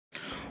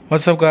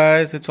What's up,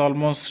 guys? It's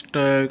almost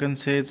you can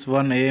say it's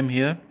 1 a.m.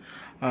 here.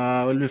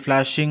 We'll be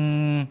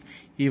flashing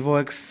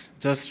EvoX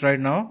just right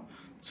now.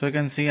 So you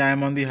can see I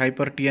am on the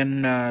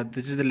HyperTN.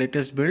 This is the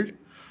latest build,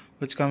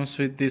 which comes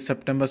with the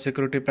September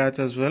security patch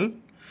as well.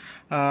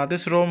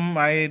 This ROM,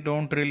 I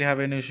don't really have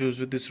any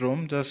issues with this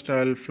ROM. Just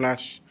I'll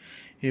flash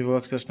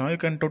EvoX just now. You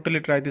can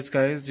totally try this,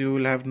 guys. You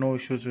will have no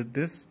issues with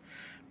this.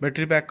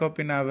 Battery backup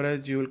in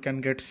average you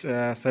can get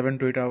 7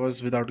 to 8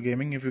 hours without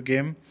gaming. If you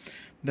game,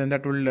 then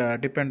that will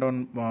depend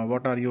on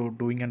what are you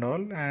doing and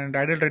all, and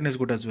idle train is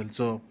good as well.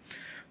 So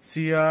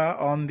see ya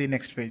on the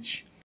next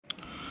page.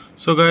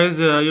 So guys,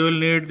 you will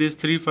need these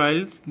 3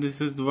 files.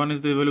 This is one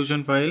is the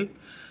evolution file,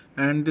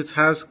 and this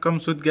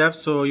comes with gaps,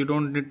 so you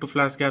don't need to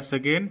flash gaps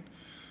again.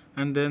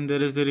 And then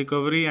there is the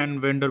recovery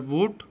and vendor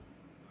boot.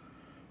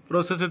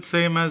 Process is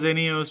same as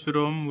any OSP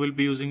ROM. Will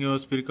be using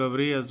OSP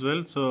recovery as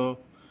well. So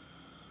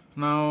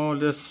now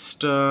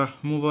just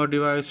move our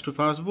device to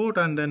fast boot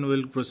and then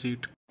we'll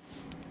proceed.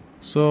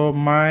 So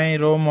my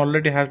ROM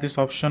already has this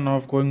option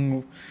of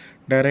going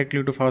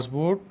directly to fast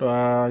boot.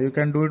 You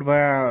can do it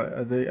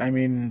via via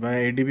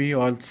ADB,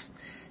 or else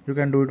you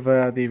can do it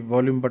via the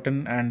volume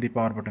button and the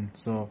power button.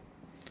 So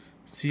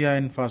see ya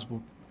in fast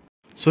boot.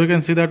 So you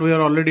can see that we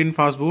are already in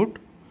fast boot.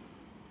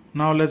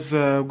 Now let's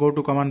go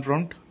to command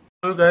prompt.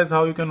 Show you guys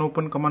how you can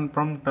open command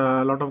prompt.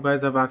 A lot of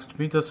guys have asked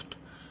me. Just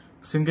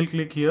single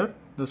click here.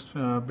 Just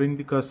bring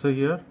the cursor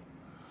here.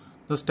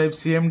 Just type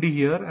CMD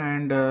here,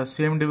 and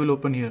CMD will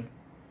open here.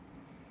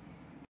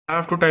 I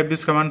have to type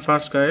this command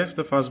fast, guys,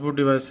 the fastboot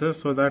devices,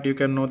 so that you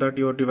can know that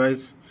your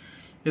device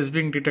is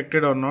being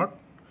detected or not.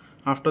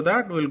 After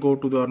that, we'll go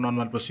to the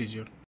normal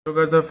procedure. So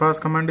guys, the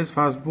first command is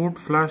fastboot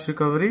flash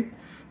recovery.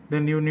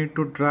 Then you need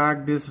to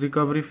drag this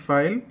recovery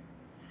file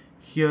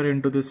here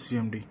into this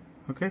CMD.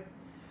 Okay,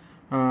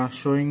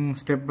 showing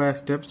step by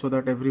step so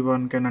that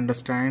everyone can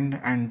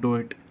understand and do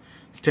it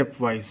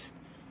stepwise.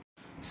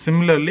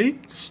 Similarly,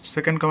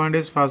 second command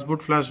is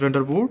fastboot flash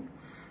vendor boot,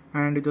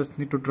 and you just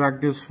need to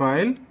drag this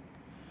file,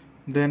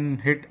 then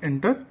hit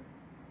enter.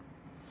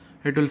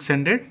 It will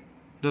send it.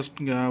 Just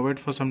wait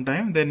for some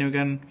time, then you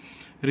can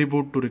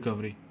reboot to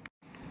recovery.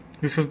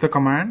 This is the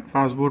command,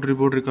 fastboot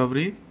reboot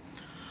recovery.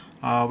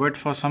 Wait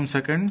for some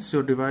seconds,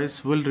 your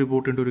device will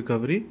reboot into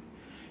recovery.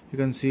 You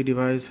can see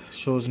device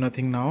shows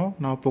nothing now.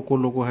 Now Poco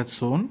logo has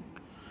shown.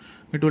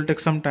 It will take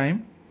some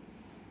time.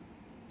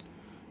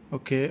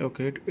 Okay,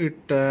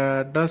 it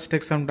does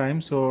take some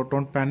time, so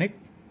don't panic.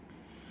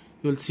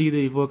 You will see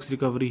the EvoX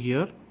recovery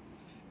here.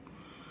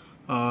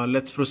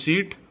 Let's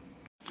proceed.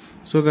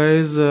 So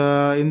guys,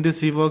 in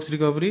this EvoX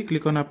recovery,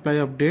 click on apply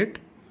update,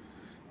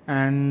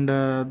 and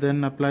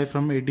then apply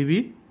from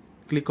ADB.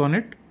 Click on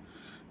it,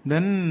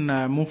 then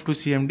move to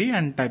CMD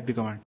and type the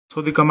command.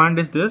 So the command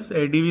is this: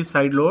 ADB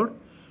sideload.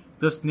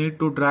 Just need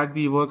to drag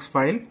the EvoX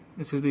file.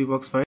 This is the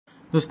EvoX file.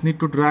 Just need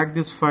to drag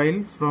this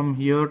file from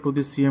here to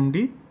the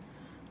CMD.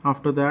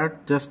 After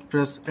that, just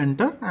press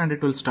enter and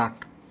it will start.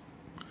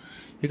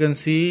 You can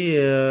see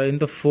in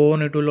the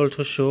phone it will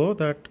also show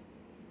that.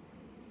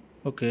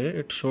 Okay,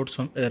 it showed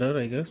some error,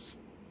 I guess.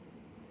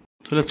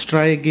 So let's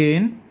try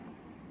again.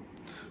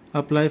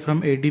 Apply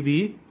from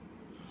ADB.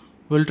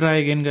 We'll try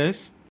again,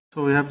 guys.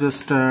 So we have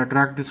just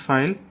dragged this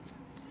file,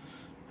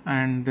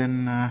 and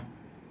then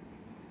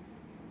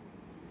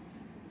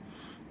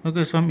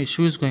okay, some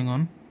issue is going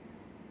on.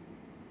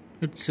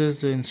 It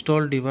says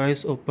install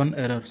device open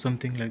error,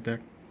 something like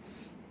that.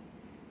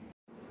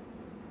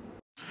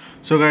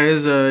 So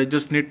guys,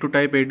 just need to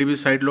type ADB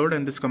sideload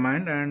and this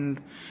command,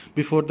 and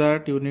before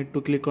that you need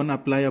to click on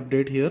apply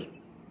update here,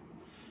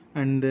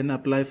 and then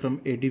apply from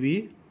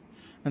ADB,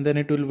 and then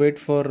it will wait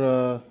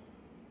for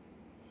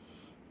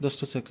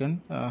just a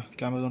second.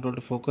 Camera control to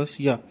focus.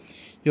 Yeah,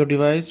 your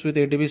device with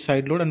ADB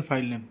sideload and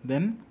file name.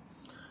 Then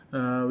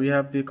we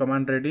have the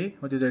command ready,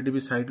 which is ADB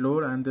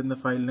sideload, and then the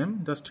file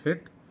name. Just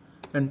hit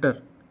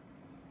enter.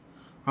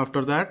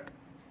 After that,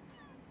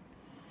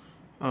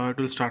 it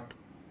will start.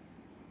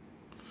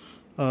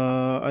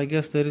 I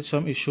guess there is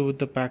some issue with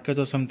the package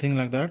or something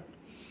like that.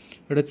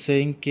 It is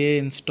saying K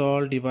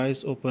install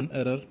device open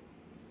error.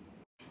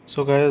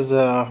 So guys,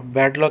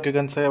 bad luck, you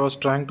can say. I was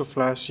trying to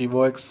flash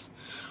EvoX,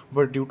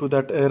 but due to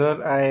that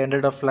error I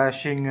ended up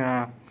flashing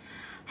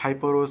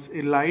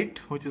HyperTN Elite,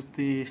 which is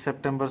the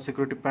September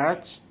security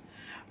patch.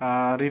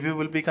 Review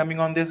will be coming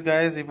on this,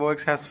 guys.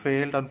 EvoX has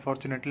failed,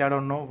 unfortunately. I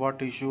don't know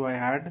what issue I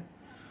had,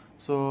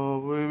 so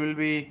we will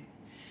be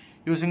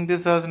using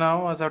this as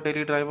now as our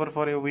daily driver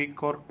for a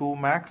week or 2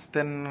 max.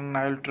 Then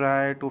I'll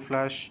try to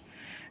flash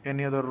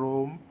any other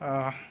ROM.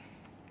 I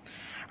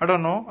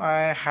don't know.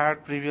 I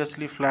had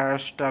previously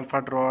flashed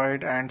Alpha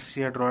Droid and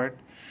Sia Droid.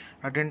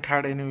 I didn't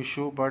had any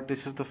issue, but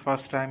this is the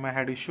first time I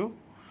had issue.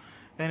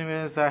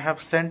 Anyways, I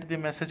have sent the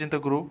message in the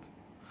group.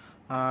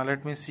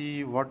 Let me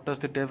see what does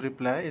the dev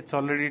reply. It's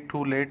already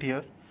too late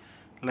here.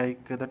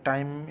 Like the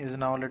time is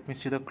now, let me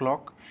see the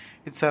clock.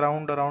 It's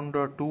around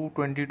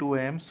 2:22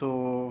 a.m.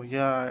 So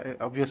yeah,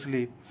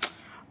 obviously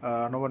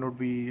no one would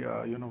be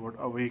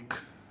awake.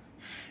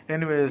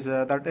 Anyways,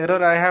 that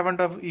error I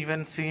haven't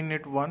even seen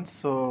it once,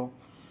 so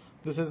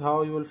This is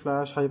how you will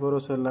flash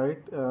HyperOS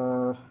Elite.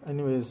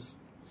 Anyways,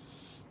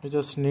 you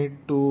just need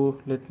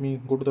to, let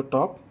me go to the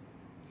top.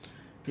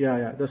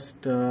 Yeah,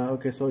 just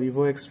okay. So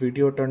EvoX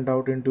video turned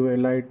out into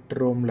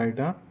EliteRom Lite,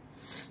 huh?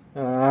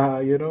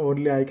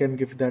 Only I can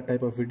give that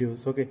type of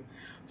videos. Okay,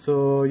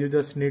 so you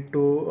just need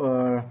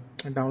to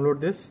download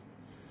this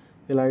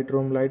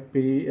EliteRom Lite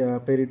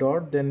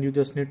Peridot. Then you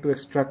just need to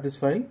extract this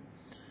file.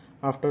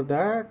 After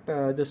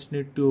that, just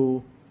need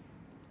to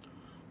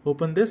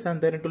open this,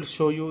 and then it will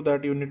show you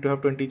that you need to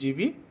have 20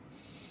 GB.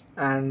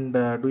 And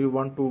do you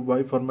want to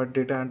Y format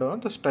data and all?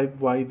 Just type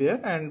Y there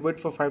and wait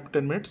for 5 to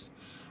 10 minutes.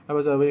 I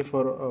was away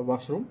for a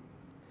washroom,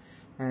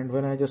 and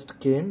when I just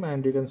came,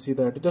 and you can see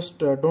that just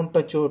don't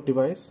touch your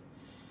device,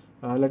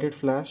 let it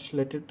flash,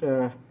 let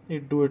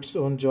it do its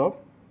own job,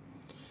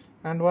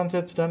 and once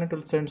it's done it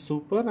will send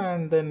super,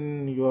 and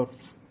then you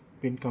have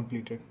been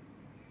completed.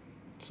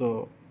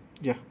 So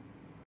yeah.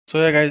 So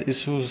yeah guys,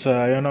 issues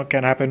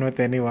can happen with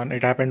anyone.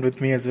 It happened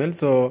with me as well.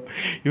 So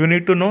you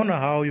need to know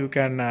how you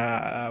can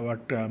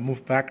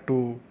move back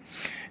to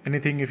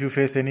anything if you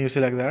face any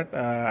issue like that.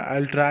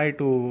 I'll try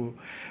to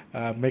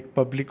make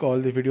public all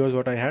the videos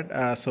what I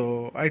had.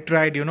 So I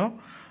tried,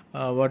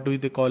 what do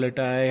they call it?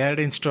 I had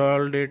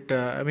installed it. The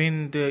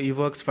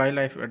EvoX file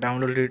I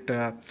downloaded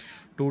it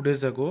 2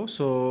 days ago.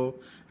 So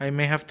I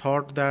may have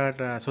thought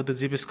that so the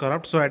zip is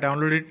corrupt. So I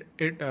downloaded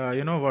it.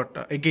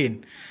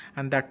 Again,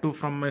 and that too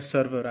from my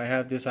server. I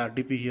have this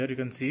RDP here. You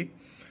can see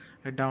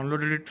I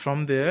downloaded it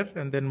from there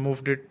and then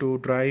moved it to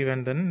drive,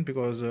 and then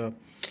because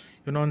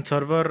on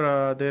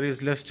server there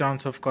is less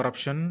chance of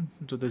corruption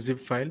to the zip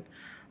file,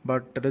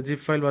 but the zip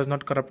file was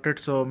not corrupted,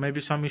 so maybe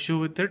some issue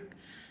with it.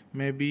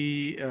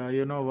 Maybe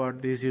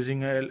this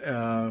using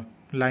a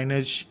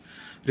lineage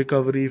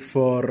recovery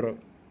for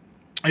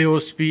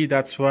IOSP,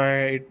 that's why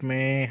it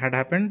may had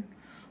happened,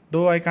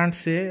 though I can't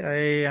say.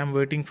 I am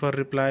waiting for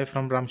reply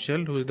from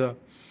Ramshell, who is the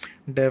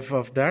dev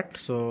of that.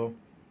 So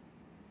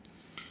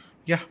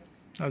yeah,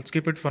 I'll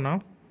skip it for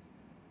now.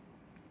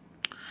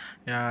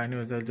 Yeah,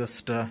 anyways, I'll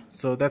just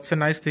so that's a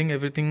nice thing.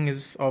 Everything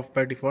is off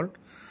by default.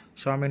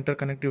 Xiaomi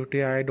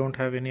interconnectivity, I don't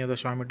have any other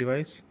Xiaomi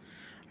device.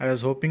 I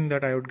was hoping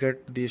that I would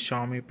get the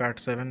Xiaomi Pad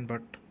 7,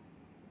 but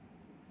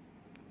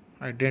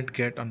I didn't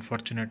get,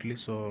 unfortunately.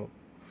 So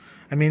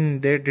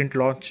they didn't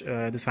launch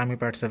the Xiaomi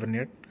Pad 7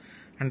 yet,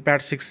 and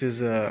Pad 6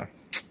 is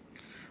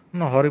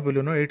horrible.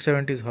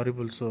 870 is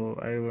horrible, so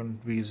I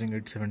won't be using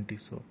 870.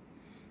 So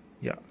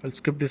yeah, I'll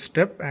skip this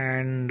step,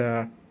 and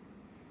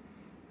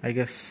I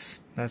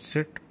guess that's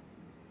it.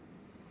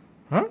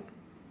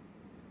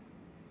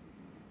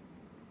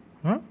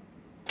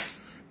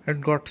 It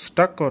got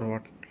stuck or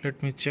what?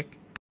 Let me check.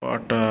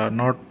 But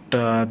not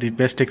the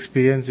best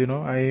experience.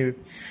 I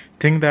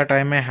think that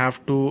I may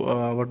have to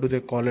what do they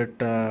call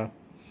it,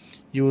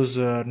 use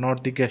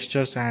not the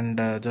gestures, and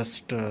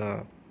just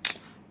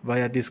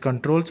via these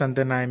controls, and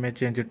then I may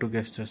change it to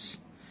gestures.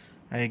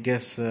 I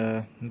guess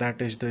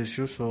that is the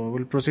issue, so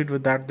we'll proceed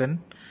with that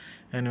then.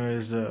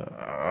 Anyways,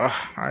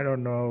 I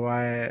don't know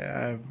why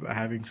I'm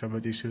having so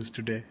much issues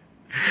today.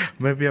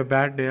 Maybe a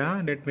bad day,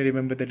 huh? Let me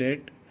remember the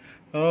date.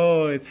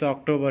 Oh, it's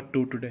October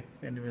 2 today.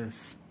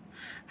 Anyways,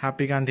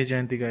 happy Gandhi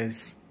Jayanti,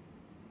 guys.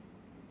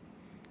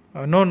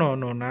 No,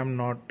 I'm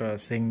not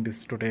saying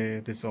this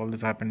today. All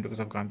this happened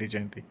because of Gandhi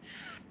Jayanti.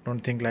 Don't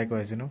think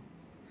likewise,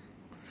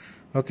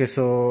 Okay,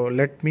 so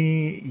let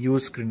me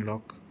use screen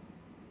lock.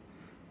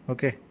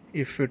 Okay,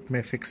 if it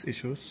may fix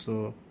issues.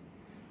 So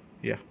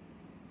yeah.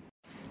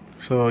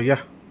 So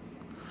yeah,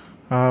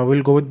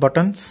 we'll go with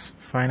buttons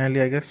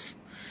finally, I guess.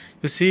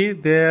 You see,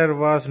 there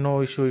was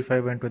no issue if I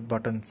went with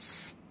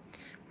buttons.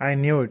 I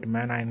knew it,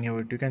 man. I knew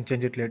it. You can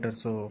change it later.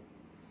 So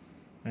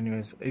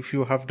anyways, if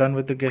you have done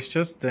with the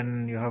gestures,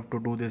 then you have to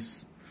do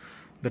this,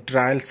 the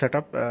trial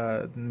setup.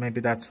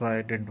 Maybe that's why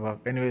it didn't work.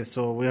 Anyways,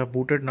 so we have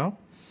booted now.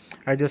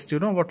 I just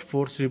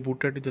force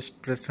rebooted. You just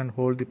press and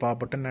hold the power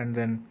button, and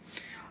then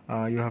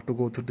you have to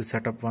go through the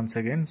setup once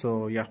again.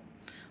 So yeah,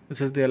 this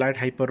is the Elite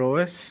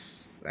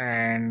HyperOS,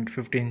 and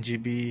 15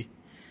 GB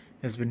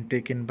has been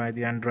taken by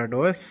the Android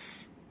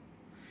OS.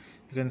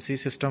 You can see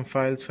system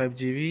files 5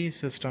 GB,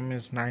 system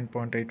is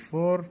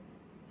 9.84.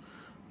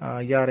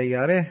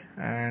 Yare,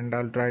 and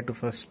I'll try to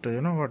first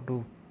what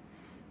do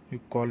you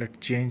call it,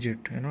 change it.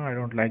 I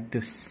don't like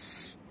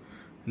this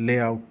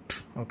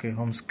layout. Okay,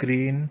 home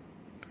screen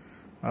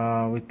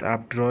with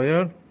app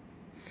drawer,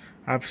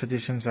 app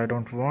suggestions I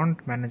don't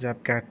want, manage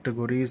app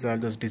categories, I'll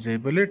just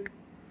disable it,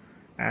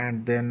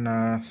 and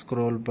then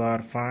scroll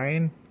bar,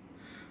 fine.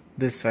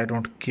 This I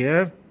don't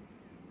care,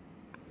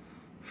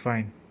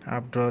 fine.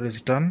 App drawer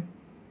is done,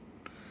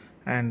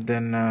 and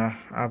then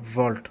app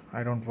vault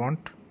I don't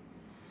want.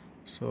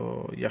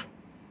 So yeah,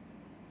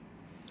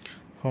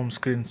 home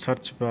screen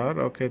search bar.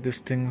 Okay, these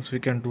things we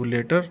can do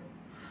later.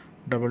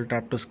 Double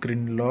tap to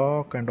screen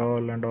lock and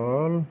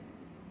all.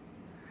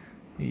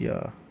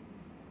 Yeah,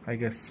 I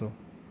guess so.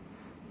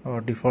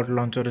 Our default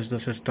launcher is the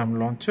system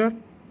launcher.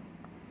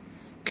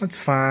 It's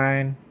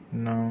fine.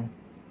 No,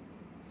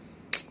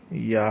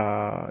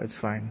 yeah, it's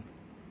fine.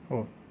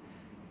 Oh,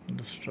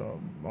 just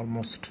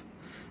almost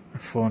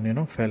phone, you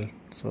know, fell.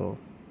 So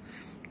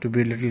to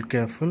be a little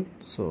careful.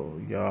 So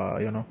yeah,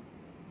 you know,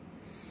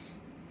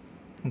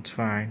 it's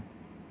fine.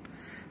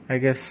 I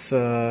guess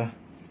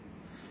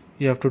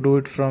you have to do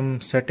it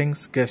from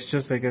settings,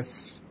 gestures, I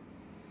guess.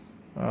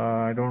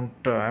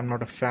 I'm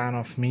not a fan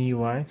of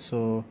MIUI,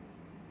 so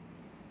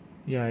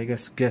yeah, I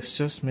guess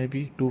gestures,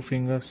 maybe 2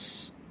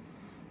 fingers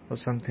or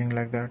something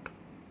like that.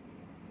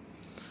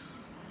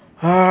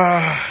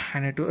 I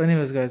need to,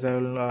 anyways guys, I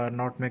will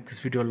not make this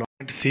video long.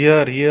 It's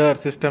here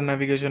system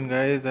navigation,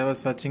 guys. I was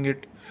searching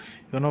it,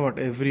 you know what,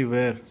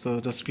 everywhere. So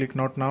just click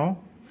not now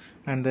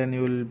and then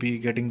you will be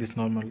getting this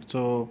normal.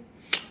 So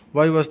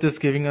why was this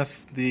giving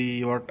us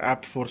the what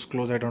app force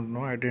close? I don't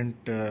know. I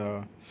didn't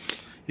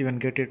even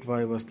get it.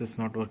 Why was this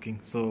not working?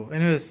 So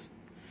anyways,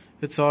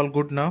 it's all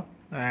good now,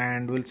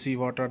 and we'll see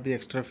what are the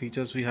extra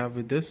features we have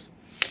with this.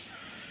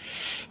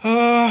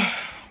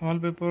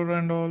 Wallpaper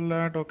and all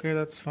that. Okay,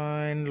 that's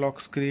fine.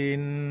 Lock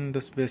screen,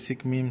 this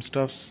basic meme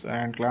stuffs,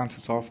 and glance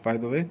is off, by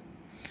the way.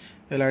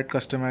 Elite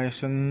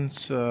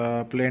customizations,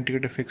 play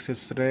integrity fix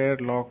is rare.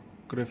 Lock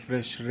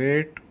refresh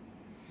rate,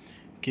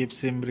 keep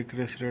sim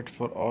refresh rate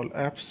for all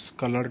apps.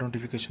 Color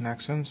notification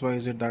actions, why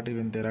is it that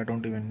even there? I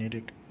don't even need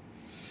it.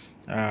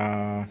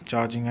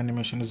 Charging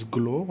animation is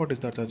glow. What is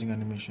that charging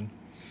animation?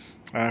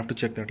 I have to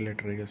check that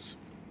later, I guess.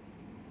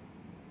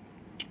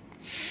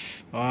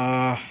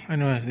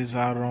 Anyway, these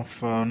are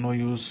of no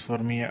use for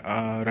me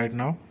right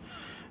now.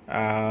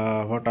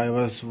 What I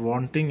was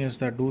wanting is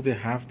that do they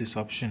have this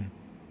option?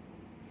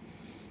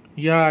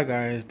 Yeah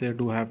guys, they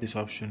do have this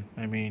option.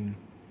 I mean,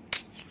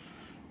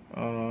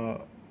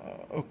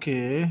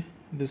 okay,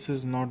 this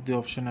is not the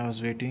option I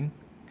was waiting.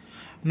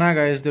 Nah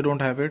guys, they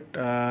don't have it.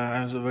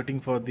 I was waiting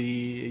for the,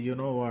 you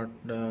know what,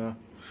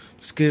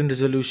 screen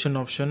resolution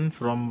option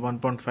from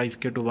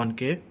 1.5K to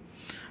 1K.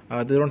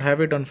 They don't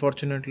have it,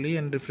 unfortunately.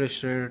 And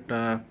refresh rate,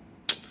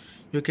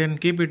 you can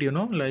keep it, you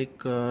know,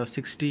 like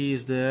 60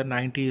 is there,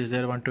 90 is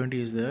there,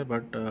 120 is there,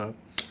 but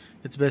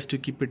it's best to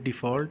keep it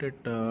default. It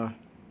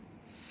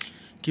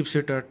keeps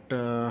it at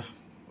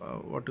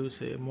what do you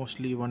say,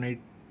 mostly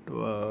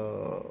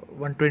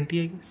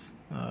 120, I guess.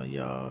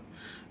 Yeah,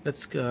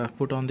 let's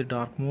put on the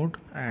dark mode,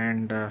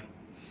 and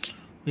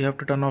we have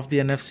to turn off the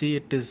NFC.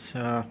 It is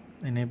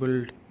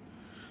enabled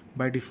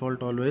by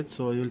default always,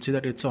 so you'll see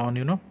that it's on,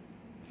 you know.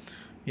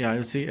 Yeah,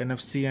 you see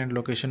NFC and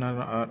location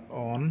are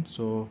on,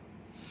 so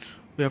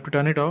we have to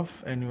turn it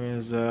off.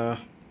 Anyways,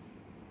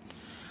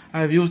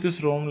 I've used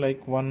this ROM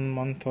like 1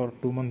 month or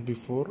 2 months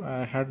before.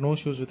 I had no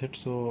issues with it,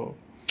 so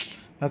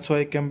that's why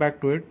I came back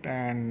to it,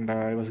 and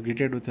I was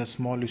greeted with a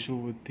small issue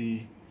with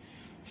the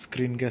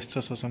screen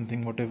gestures or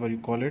something, whatever you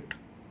call it.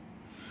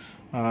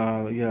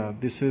 Yeah,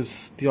 this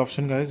is the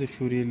option, guys.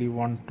 If you really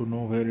want to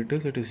know where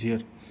it is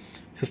here,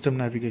 system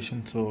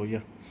navigation. So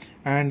yeah,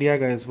 and yeah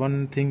guys,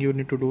 one thing you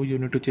need to do, you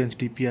need to change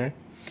DPI.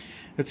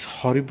 It's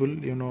horrible,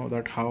 you know,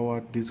 that how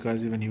are these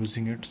guys even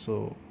using it.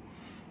 So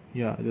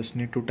yeah, just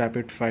need to tap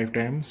it 5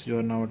 times. You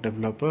are now a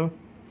developer.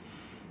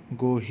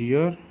 Go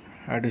here,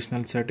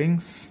 additional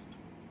settings.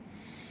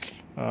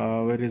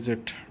 Where is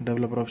it?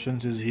 Developer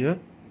options is here.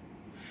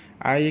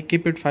 I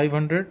keep it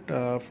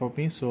 500 for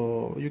me,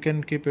 so you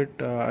can keep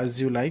it as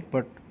you like,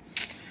 but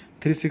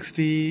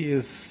 360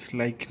 is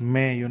like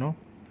meh, you know,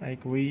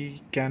 like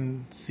we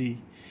can see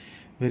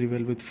very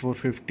well with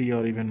 450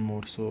 or even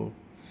more. So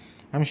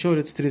I'm sure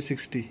it's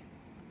 360.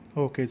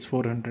 Okay, it's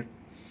 400.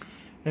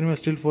 Anyway,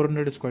 still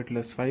 400 is quite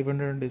less.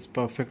 500 is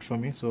perfect for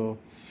me, so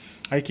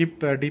I keep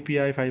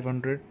DPI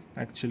 500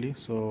 actually.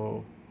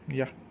 So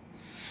yeah,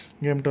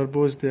 game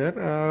turbo is there.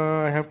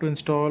 I have to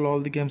install all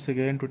the games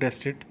again to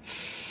test it.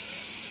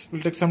 Will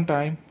take some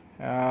time.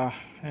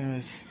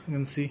 Anyways, you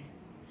can see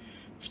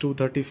it's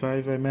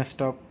 2:35. I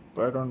messed up.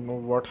 I don't know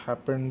what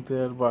happened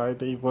there, why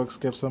the EvoX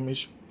gave some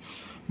issue,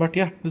 but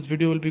yeah, this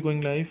video will be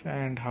going live,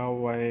 and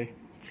how I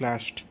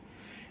flashed,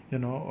 you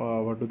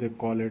know, what do they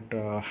call it,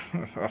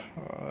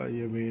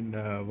 you mean,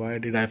 why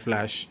did I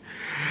flash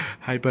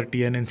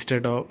HyperTN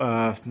instead of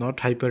not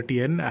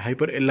HyperTN,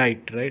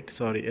 HyperElite, right?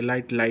 Sorry,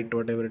 EliteLite,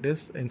 whatever it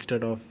is,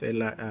 instead of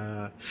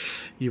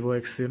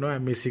EvoX, you know,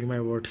 I'm missing my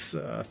words.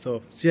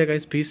 So see ya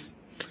guys, peace,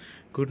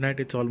 good night.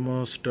 It's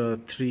almost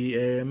 3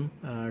 a.m.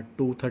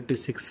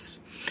 2:36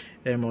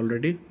 a.m.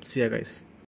 already. See ya guys.